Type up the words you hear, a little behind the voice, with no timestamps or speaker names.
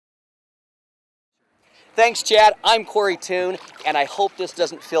Thanks, Chad. I'm Corey Toon, and I hope this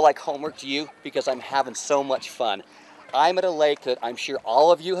doesn't feel like homework to you because I'm having so much fun. I'm at a lake that I'm sure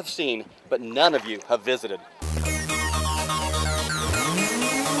all of you have seen, but none of you have visited.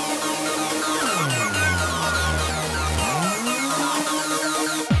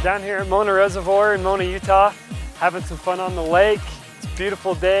 Down here at MonaReservoir in Mona, Utah, having some fun on the lake. It's a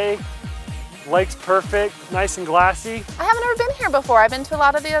beautiful day. Lake's perfect, nice and glassy. I haven't ever been here before. I've been to a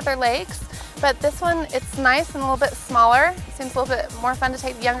lot of the other lakes, but this one, it's nice and a little bit smaller. Seems a little bit more fun to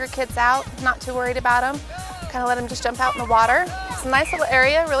take the younger kids out, not too worried about them. Kind of let them just jump out in the water. It's a nice little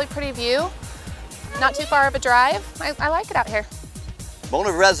area, really pretty view. Not too far of a drive. I like it out here.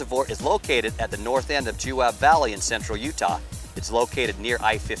 MonaReservoir is located at the north end of Juab Valley in central Utah. It's located near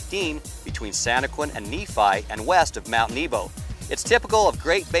I-15 between Santaquin and Nephi and west of Mount Nebo. It's typical of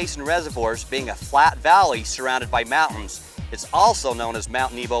Great Basin reservoirs being a flat valley surrounded by mountains. It's also known as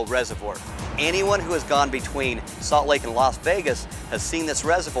Mount Nebo Reservoir. Anyone who has gone between Salt Lake and Las Vegas has seen this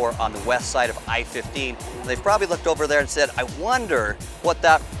reservoir on the west side of I-15. They've probably looked over there and said, I wonder what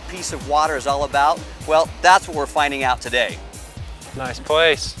that piece of water is all about. Well, that's what we're finding out today. Nice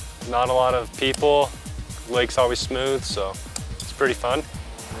place. Not a lot of people. Lake's always smooth, so it's pretty fun.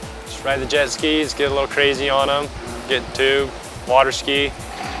 Just ride the jet skis, get a little crazy on them, get tube, water ski.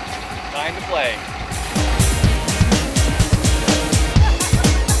 Time to play.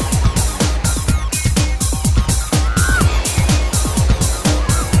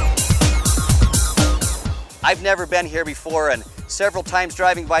 I've never been here before, and several times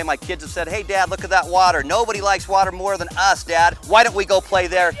driving by, my kids have said, hey Dad, look at that water. Nobody likes water more than us, Dad. Why don't we go play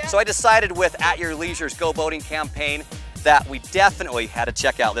there? So I decided with At Your Leisure's Go Boating campaign that we definitely had to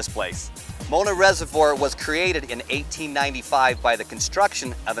check out this place. MonaReservoir was created in 1895 by the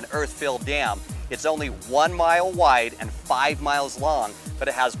construction of an earth-filled dam. It's only 1 mile wide and 5 miles long, but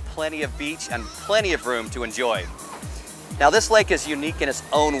it has plenty of beach and plenty of room to enjoy. Now this lake is unique in its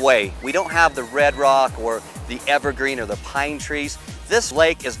own way. We don't have the red rock or the evergreen or the pine trees. This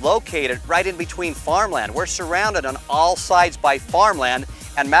lake is located right in between farmland. We're surrounded on all sides by farmland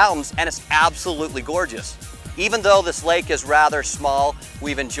and mountains, and it's absolutely gorgeous. Even though this lake is rather small,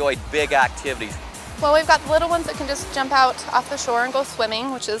 we've enjoyed big activities. Well, we've got the little ones that can just jump out off the shore and go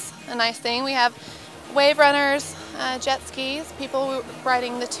swimming, which is a nice thing. We have wave runners, jet skis, people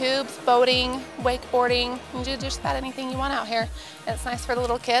riding the tubes, boating, wakeboarding. You can do just about anything you want out here. And it's nice for the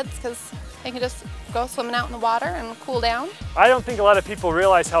little kids because they can just go swimming out in the water and cool down. I don't think a lot of people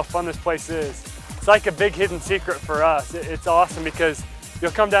realize how fun this place is. It's like a big hidden secret for us. It's awesome because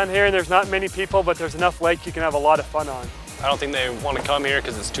you'll come down here and there's not many people, but there's enough lake you can have a lot of fun on. I don't think they want to come here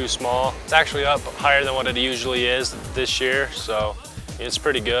because it's too small. It's actually up higher than what it usually is this year, so it's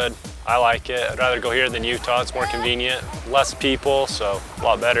pretty good. I like it. I'd rather go here than Utah. It's more convenient, less people, so a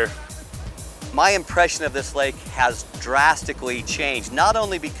lot better. My impression of this lake has drastically changed, not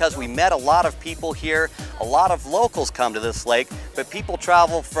only because we met a lot of people here, a lot of locals come to this lake, but people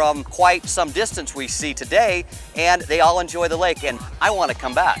travel from quite some distance we see today, and they all enjoy the lake, and I want to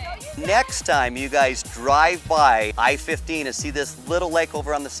come back. Next time you guys drive by I-15 and see this little lake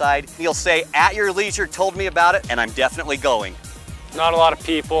over on the side, you'll say, At Your Leisure told me about it, and I'm definitely going. Not a lot of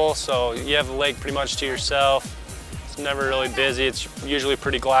people, so you have the lake pretty much to yourself. It's never really busy. It's usually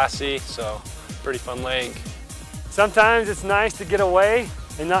pretty glassy, so pretty fun lake. Sometimes it's nice to get away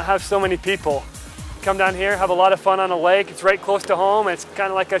and not have so many people. Come down here, have a lot of fun on a lake. It's right close to home. It's kind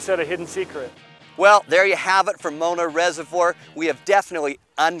of, like I said, a hidden secret. Well, there you have it from MonaReservoir. We have definitely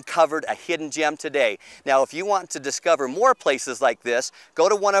uncovered a hidden gem today. Now, if you want to discover more places like this, go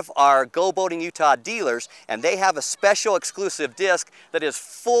to one of our Go Boating Utah dealers, and they have a special exclusive disc that is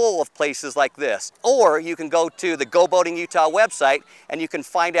full of places like this. Or you can go to the Go Boating Utah website, and you can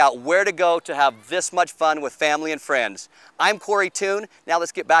find out where to go to have this much fun with family and friends. I'm Corey Toon. Now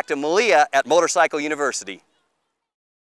let's get back to Malia at Motorcycle University.